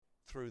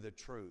through the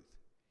truth.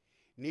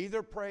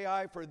 Neither pray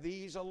I for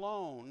these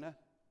alone,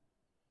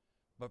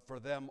 but for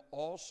them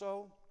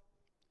also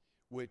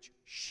which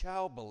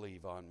shall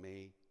believe on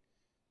me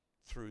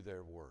through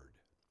their word.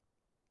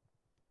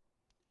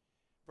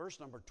 Verse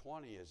number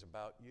 20 is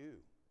about you.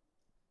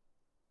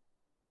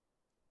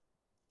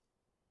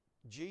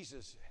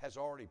 Jesus has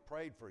already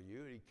prayed for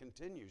you, and he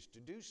continues to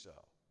do so.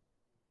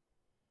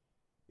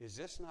 Is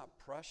this not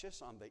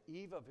precious? On the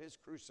eve of his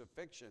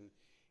crucifixion,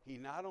 he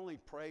not only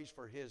prays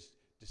for his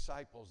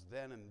disciples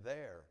then and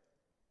there,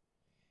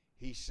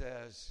 he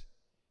says,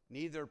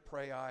 neither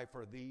pray I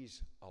for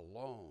these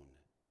alone,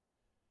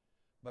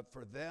 but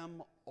for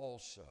them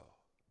also,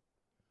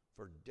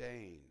 for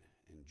Dane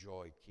and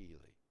Joy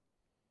Keeley,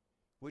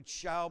 which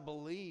shall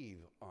believe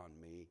on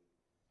me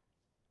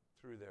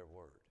through their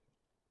word.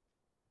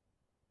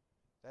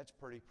 That's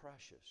pretty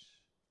precious.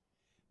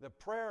 The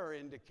prayer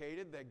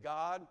indicated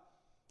that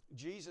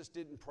Jesus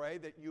didn't pray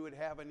that you would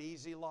have an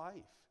easy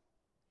life.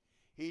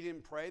 He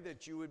didn't pray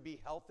that you would be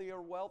healthy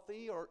or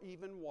wealthy or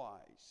even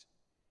wise.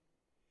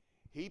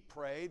 He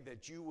prayed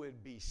that you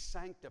would be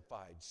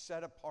sanctified,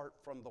 set apart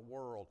from the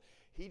world.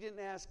 He didn't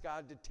ask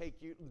God to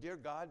take you, dear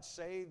God,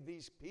 save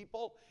these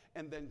people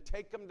and then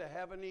take them to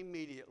heaven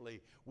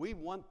immediately. We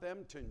want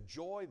them to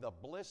enjoy the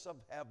bliss of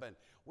heaven.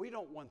 We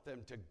don't want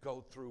them to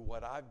go through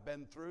what I've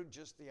been through,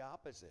 just the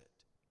opposite.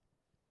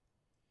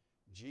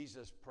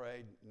 Jesus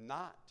prayed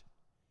not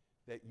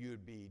that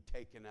you'd be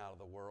taken out of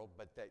the world,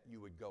 but that you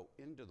would go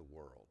into the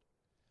world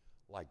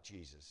like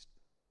Jesus.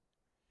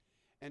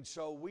 And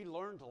so we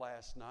learned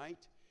last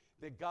night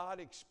that God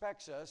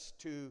expects us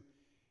to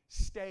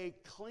stay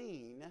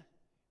clean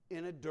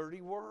in a dirty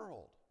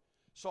world.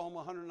 Psalm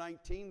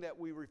 119 that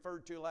we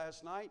referred to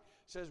last night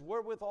says,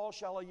 wherewithal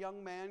shall a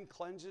young man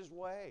cleanse his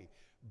way?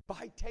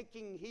 By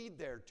taking heed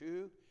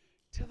thereto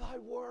to thy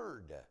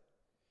word.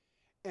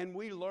 And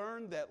we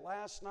learned that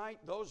last night,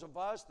 those of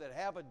us that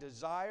have a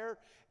desire,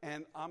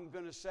 and I'm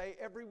going to say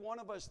every one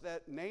of us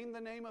that name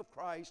the name of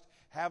Christ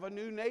have a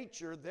new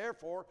nature.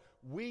 Therefore,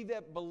 we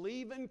that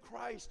believe in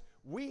Christ,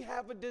 we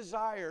have a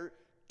desire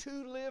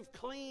to live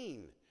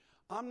clean.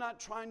 I'm not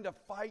trying to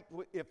fight.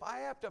 If I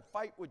have to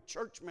fight with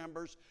church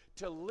members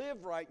to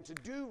live right and to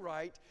do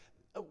right,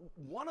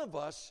 one of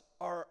us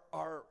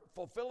are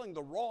fulfilling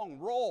the wrong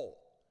role.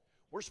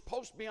 We're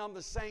supposed to be on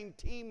the same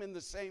team in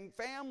the same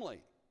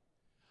family.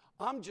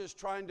 I'm just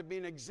trying to be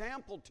an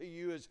example to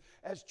you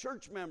as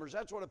church members.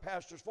 That's what a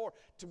pastor's for,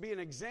 to be an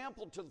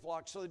example to the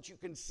flock so that you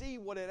can see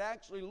what it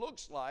actually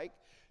looks like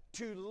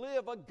to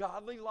live a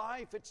godly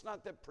life. It's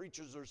not that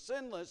preachers are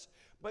sinless,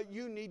 but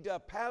you need a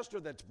pastor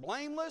that's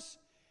blameless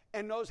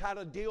and knows how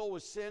to deal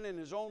with sin in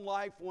his own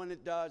life when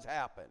it does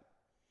happen.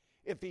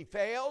 If he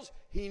fails,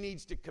 he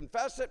needs to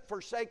confess it,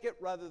 forsake it,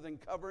 rather than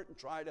cover it and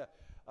try to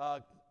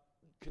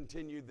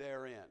continue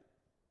therein.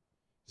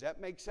 Does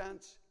that make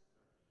sense?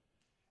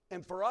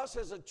 And for us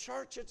as a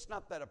church, it's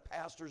not that a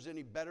pastor's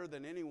any better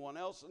than anyone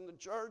else in the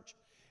church.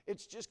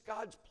 It's just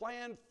God's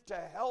plan to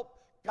help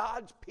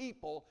God's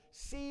people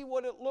see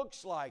what it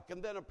looks like.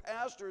 And then a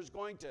pastor is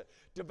going to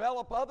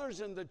develop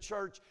others in the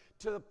church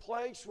to the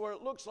place where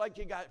it looks like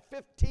you got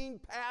 15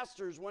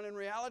 pastors, when in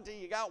reality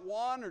you got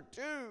one or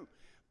two.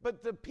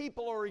 But the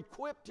people are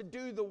equipped to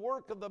do the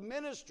work of the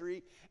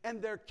ministry,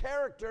 and their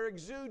character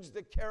exudes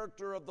the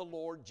character of the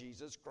Lord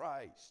Jesus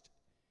Christ.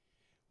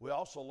 We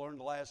also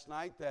learned last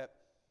night that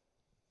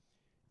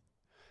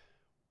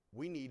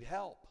we need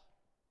help.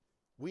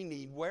 We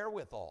need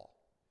wherewithal.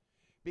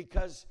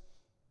 Because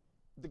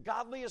the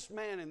godliest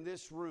man in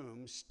this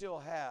room still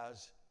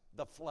has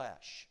the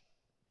flesh.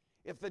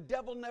 If the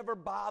devil never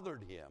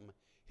bothered him,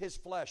 his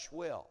flesh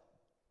will.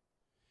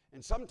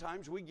 And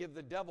sometimes we give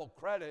the devil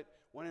credit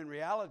when in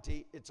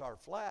reality it's our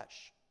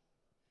flesh.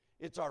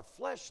 It's our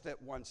flesh that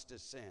wants to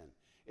sin.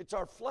 It's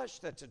our flesh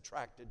that's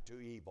attracted to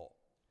evil.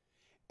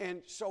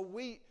 And so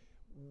we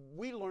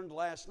learned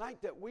last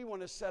night that we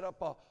want to set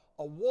up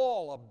a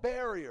wall, a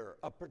barrier,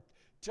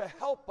 to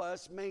help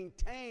us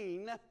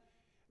maintain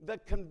the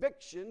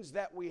convictions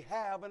that we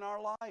have in our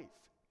life.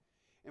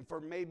 And for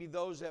maybe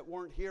those that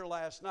weren't here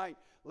last night,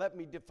 let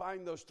me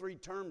define those three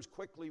terms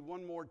quickly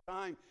one more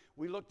time.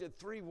 We looked at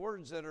three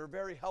words that are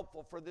very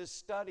helpful for this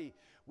study.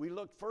 We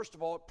looked, first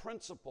of all, at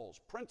principles.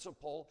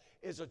 Principle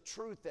is a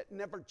truth that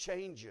never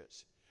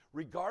changes,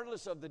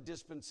 regardless of the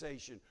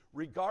dispensation,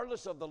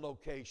 regardless of the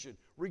location,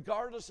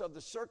 regardless of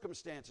the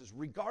circumstances,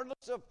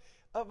 regardless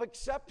of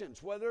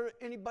acceptance, whether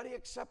anybody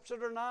accepts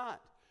it or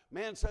not.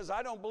 Man says,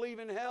 I don't believe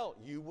in hell.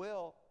 You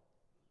will.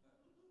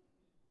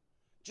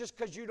 Just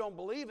because you don't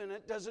believe in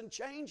it doesn't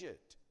change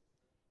it.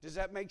 Does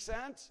that make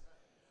sense?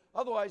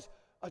 Otherwise,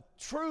 a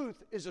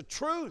truth is a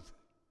truth.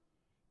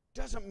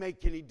 Doesn't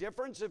make any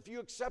difference if you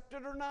accept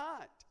it or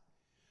not.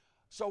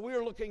 So we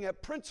were looking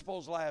at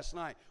principles last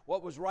night.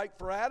 What was right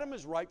for Adam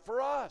is right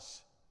for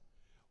us.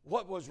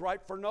 What was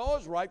right for Noah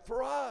is right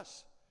for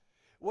us.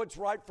 What's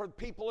right for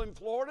people in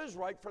Florida is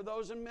right for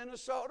those in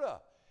Minnesota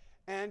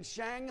and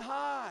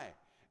Shanghai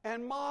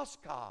and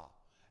Moscow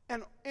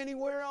and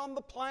anywhere on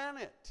the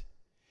planet.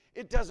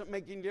 It doesn't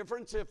make any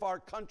difference if our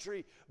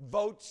country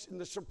votes in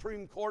the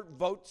Supreme Court,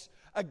 votes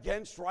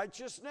against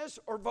righteousness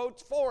or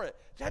votes for it.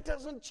 That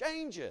doesn't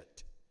change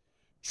it.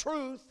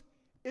 Truth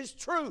is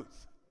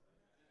truth.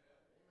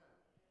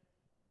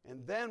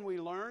 And then we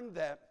learn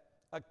that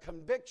a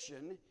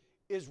conviction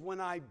is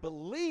when I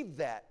believe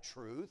that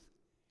truth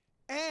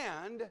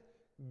and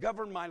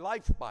govern my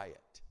life by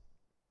it.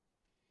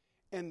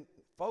 And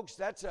folks,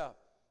 that's a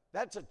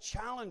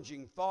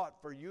challenging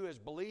thought for you as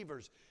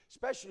believers,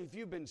 especially if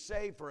you've been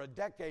saved for a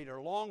decade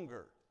or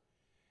longer.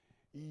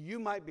 You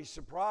might be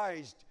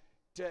surprised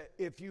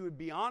if you would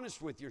be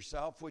honest with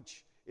yourself,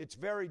 which it's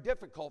very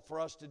difficult for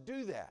us to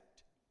do that.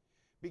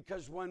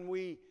 Because when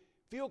we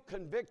feel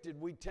convicted,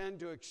 we tend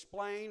to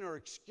explain or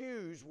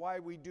excuse why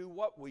we do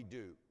what we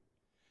do.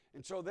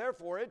 And so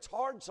therefore, it's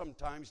hard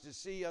sometimes to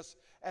see us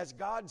as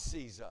God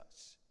sees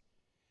us.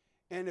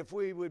 And if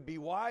we would be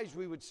wise,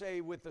 we would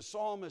say with the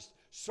psalmist,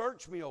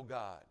 "Search me, O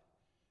God.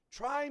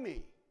 Try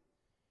me.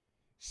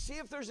 See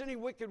if there's any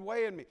wicked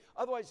way in me."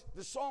 Otherwise,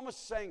 the psalmist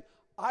is saying,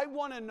 I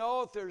want to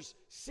know if there's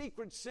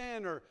secret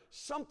sin or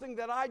something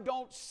that I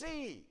don't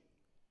see.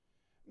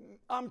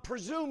 I'm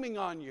presuming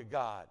on you,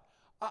 God.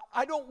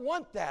 I don't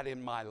want that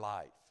in my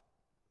life.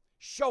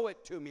 Show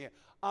it to me.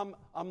 I'm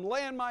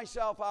laying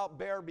myself out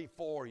bare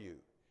before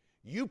you.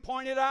 You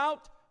point it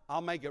out,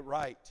 I'll make it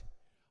right.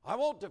 I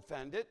won't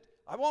defend it.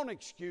 I won't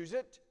excuse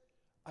it.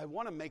 I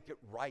want to make it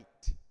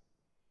right.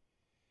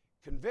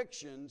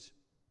 Convictions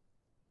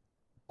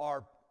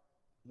are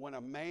when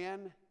a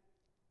man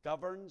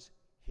governs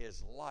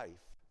his life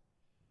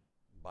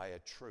by a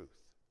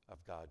truth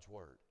of God's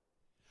Word.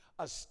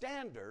 A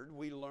standard,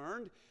 we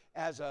learned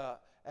as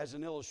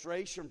an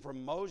illustration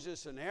from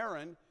Moses and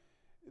Aaron,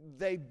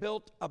 they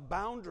built a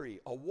boundary,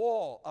 a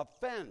wall, a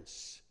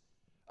fence,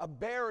 a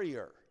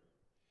barrier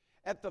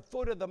at the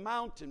foot of the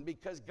mountain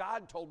because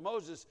God told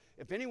Moses,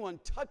 if anyone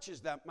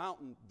touches that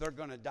mountain, they're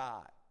going to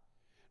die.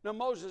 Now,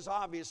 Moses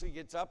obviously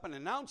gets up and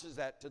announces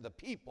that to the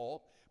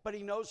people, but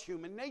he knows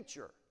human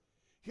nature.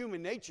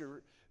 Human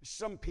nature,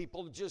 some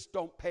people just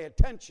don't pay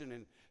attention,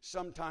 and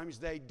sometimes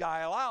they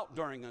dial out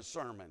during a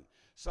sermon.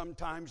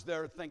 Sometimes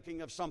they're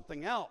thinking of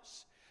something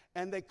else.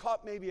 And they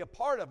caught maybe a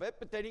part of it,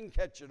 but they didn't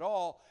catch it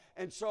all.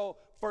 And so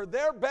for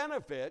their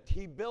benefit,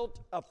 he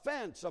built a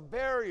fence, a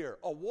barrier,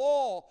 a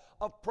wall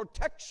of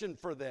protection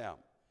for them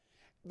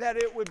that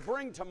it would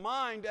bring to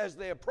mind as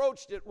they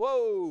approached it,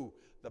 whoa,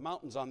 the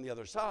mountain's on the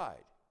other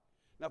side.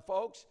 Now,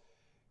 folks,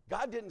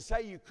 God didn't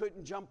say you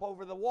couldn't jump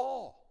over the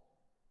wall.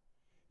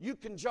 You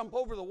can jump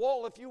over the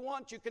wall if you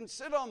want. You can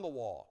sit on the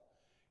wall.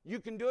 You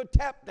can do a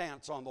tap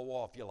dance on the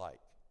wall if you like.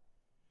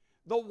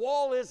 The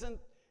wall isn't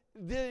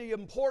the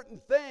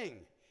important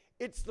thing.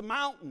 It's the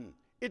mountain.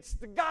 It's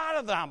the God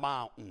of the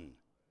mountain.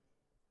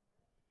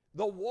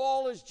 The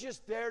wall is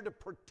just there to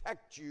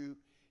protect you,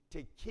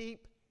 to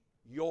keep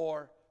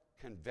your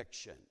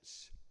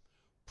convictions.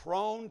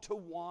 Prone to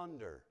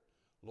wander,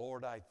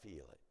 Lord, I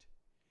feel it.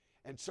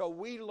 And so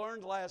we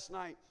learned last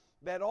night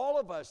that all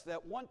of us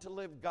that want to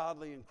live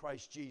godly in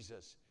Christ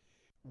Jesus,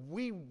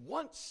 we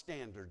want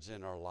standards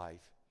in our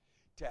life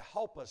to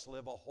help us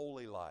live a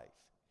holy life.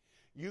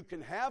 You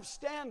can have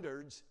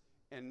standards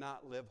and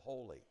not live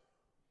holy.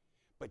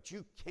 But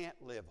you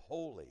can't live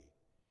holy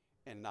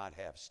and not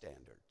have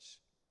standards.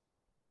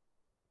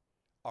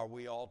 Are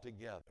we all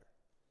together?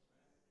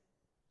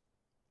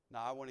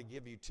 Now, I want to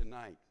give you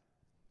tonight,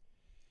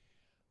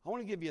 I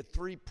want to give you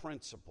 3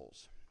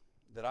 principles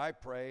that I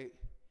pray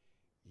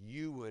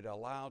you would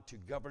allow to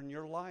govern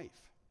your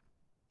life.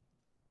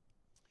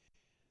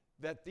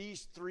 That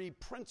these 3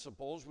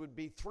 principles would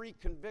be 3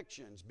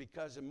 convictions,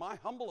 because in my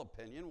humble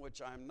opinion,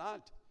 which I'm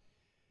not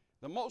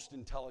the most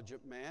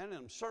intelligent man, and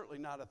I'm certainly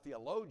not a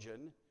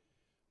theologian,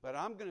 but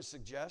I'm going to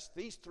suggest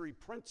these 3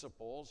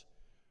 principles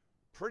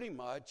pretty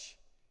much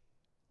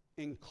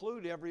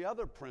include every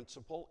other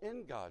principle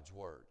in God's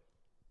Word,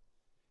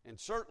 and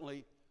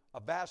certainly a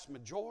vast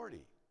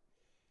majority.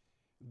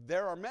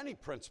 There are many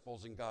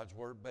principles in God's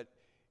Word, but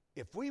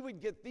if we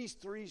would get these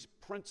 3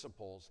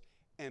 principles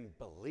and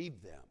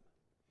believe them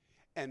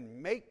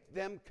and make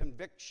them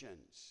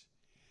convictions,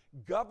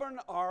 govern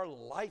our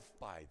life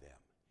by them,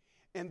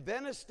 and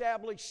then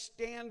establish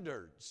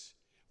standards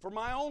for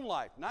my own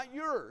life, not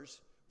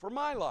yours, for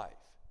my life,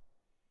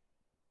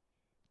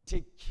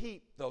 to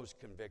keep those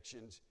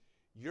convictions,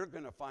 you're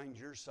going to find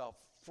yourself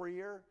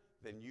freer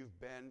than you've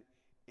been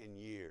in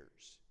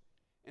years.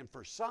 And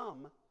for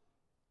some,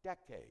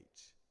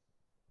 decades.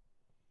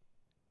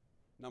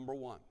 Number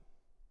 1,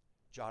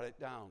 jot it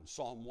down.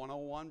 Psalm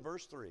 101,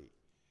 verse 3.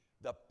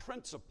 The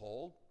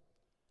principle,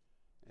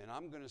 and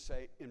I'm going to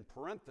say in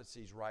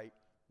parentheses, write,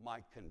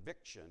 my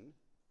conviction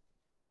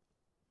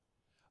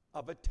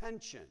of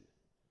attention.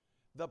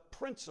 The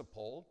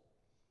principle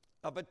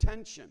of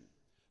attention.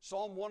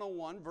 Psalm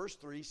 101, verse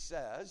 3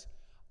 says,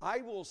 I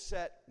will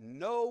set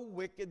no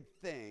wicked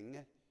thing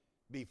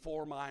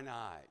before mine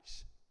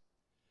eyes.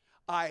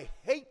 I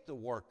hate the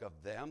work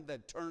of them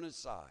that turn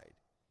aside.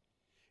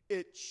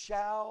 It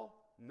shall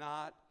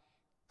not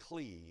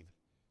cleave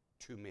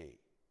to me.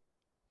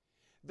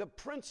 The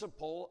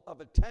principle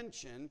of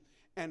attention,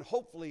 and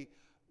hopefully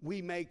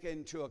we make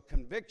into a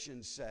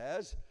conviction,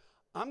 says,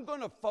 I'm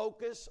going to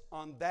focus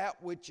on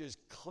that which is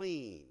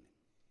clean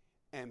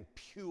and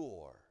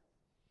pure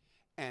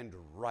and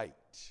right.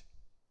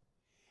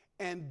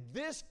 And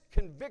this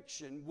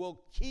conviction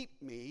will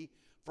keep me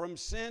from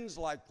sins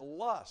like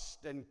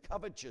lust and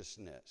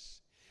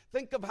covetousness.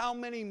 Think of how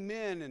many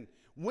men and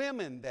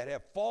women that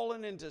have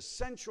fallen into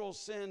sensual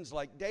sins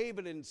like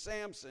David and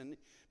Samson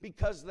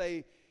because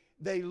they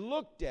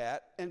looked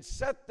at and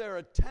set their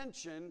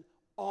attention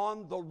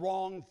on the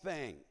wrong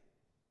thing.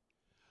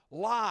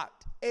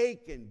 Lot,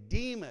 Achan,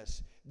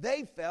 Demas,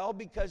 they fell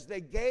because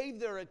they gave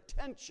their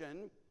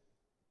attention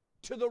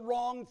to the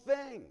wrong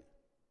thing.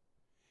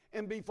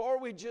 And before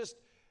we just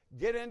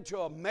get into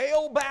a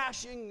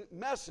male-bashing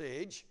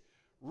message,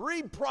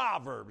 read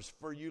Proverbs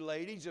for you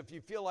ladies if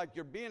you feel like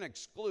you're being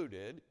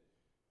excluded,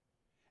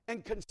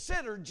 and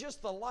consider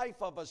just the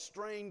life of a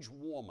strange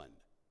woman.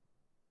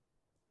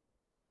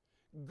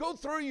 Go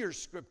through your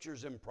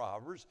scriptures in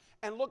Proverbs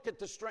and look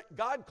at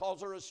God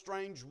calls her a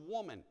strange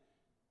woman.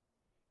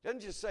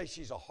 Doesn't just say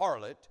she's a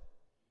harlot.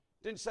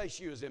 Didn't say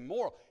she was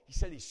immoral. He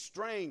said he's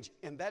strange,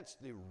 and that's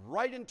the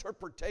right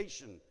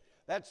interpretation.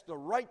 That's the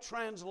right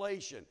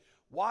translation.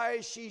 Why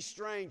is she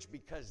strange?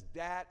 Because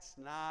that's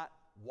not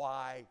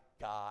why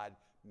God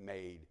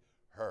made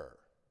her.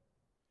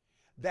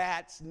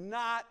 That's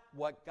not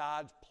what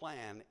God's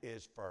plan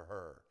is for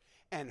her.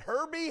 And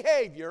her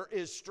behavior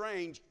is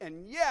strange,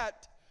 and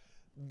yet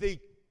the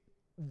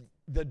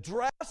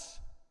dress,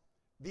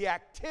 the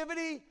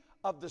activity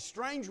of the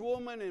strange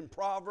woman in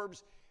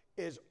Proverbs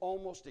is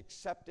almost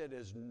accepted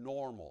as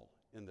normal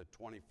in the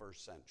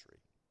 21st century.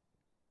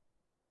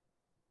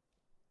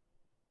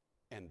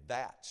 And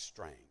that's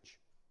strange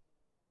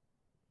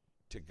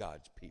to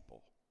God's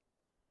people.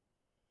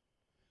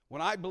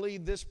 When I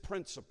believe this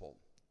principle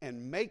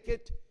and make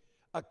it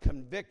a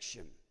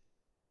conviction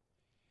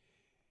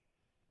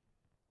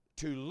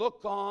to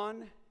look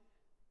on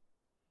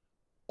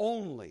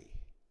only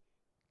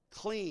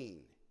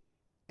clean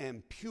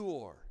and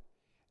pure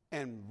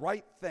and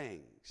right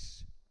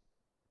things,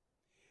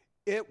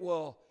 it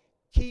will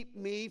keep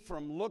me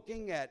from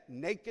looking at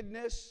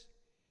nakedness,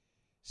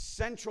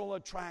 sensual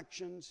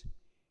attractions,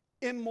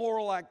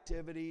 immoral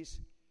activities,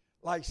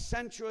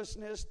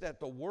 licentiousness that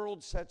the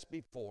world sets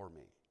before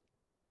me.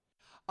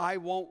 I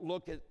won't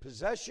look at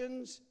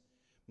possessions,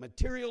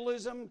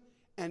 materialism,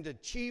 and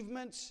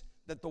achievements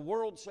that the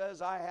world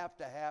says I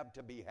have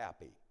to be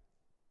happy.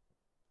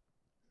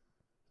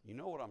 You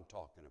know what I'm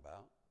talking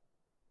about.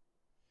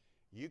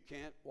 You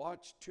can't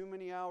watch too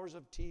many hours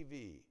of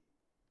TV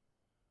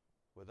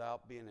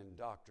without being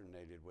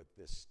indoctrinated with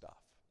this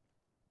stuff.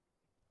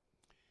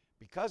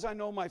 Because I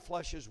know my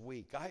flesh is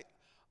weak,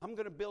 I'm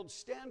going to build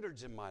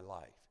standards in my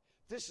life.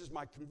 This is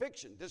my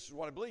conviction. This is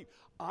what I believe.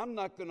 I'm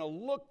not going to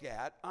look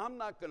at, I'm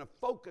not going to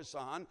focus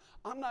on,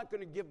 I'm not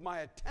going to give my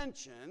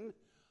attention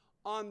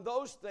on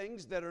those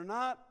things that are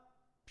not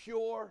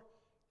pure,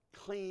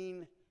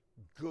 clean,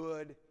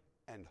 good,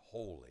 and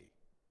holy.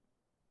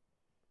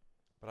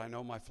 But I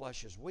know my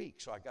flesh is weak,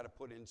 so I got to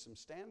put in some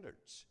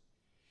standards.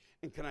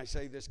 And can I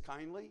say this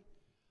kindly?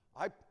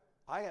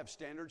 I have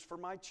standards for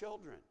my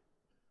children.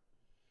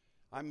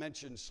 I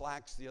mentioned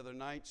slacks the other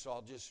night, so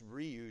I'll just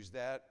reuse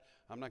that.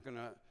 I'm not going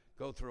to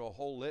go through a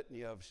whole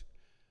litany of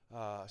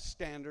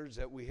standards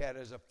that we had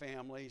as a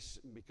family,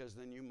 because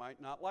then you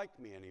might not like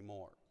me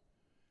anymore.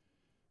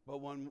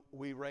 But when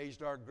we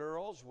raised our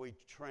girls, we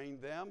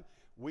trained them.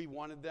 We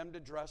wanted them to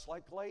dress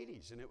like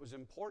ladies, and it was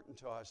important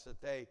to us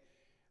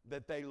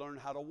that they learn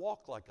how to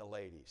walk like a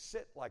lady,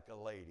 sit like a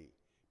lady,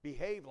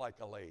 behave like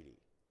a lady.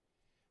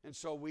 And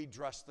so we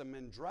dressed them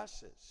in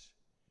dresses.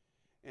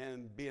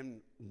 And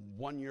being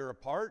 1 year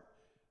apart,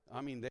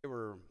 they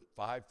were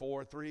 5,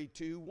 4, 3,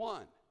 2,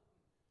 1.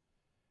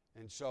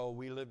 And so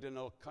we lived in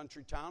a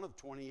country town of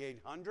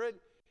 2,800,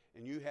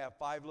 and you have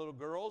 5 little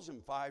girls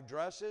and 5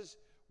 dresses.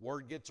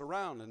 Word gets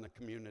around in the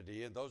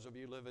community, and those of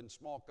you who live in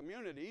small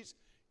communities,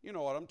 you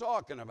know what I'm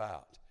talking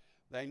about.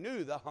 They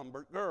knew the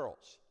Humbert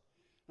girls.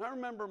 And I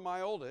remember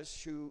my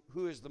oldest,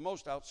 who is the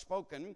most outspoken,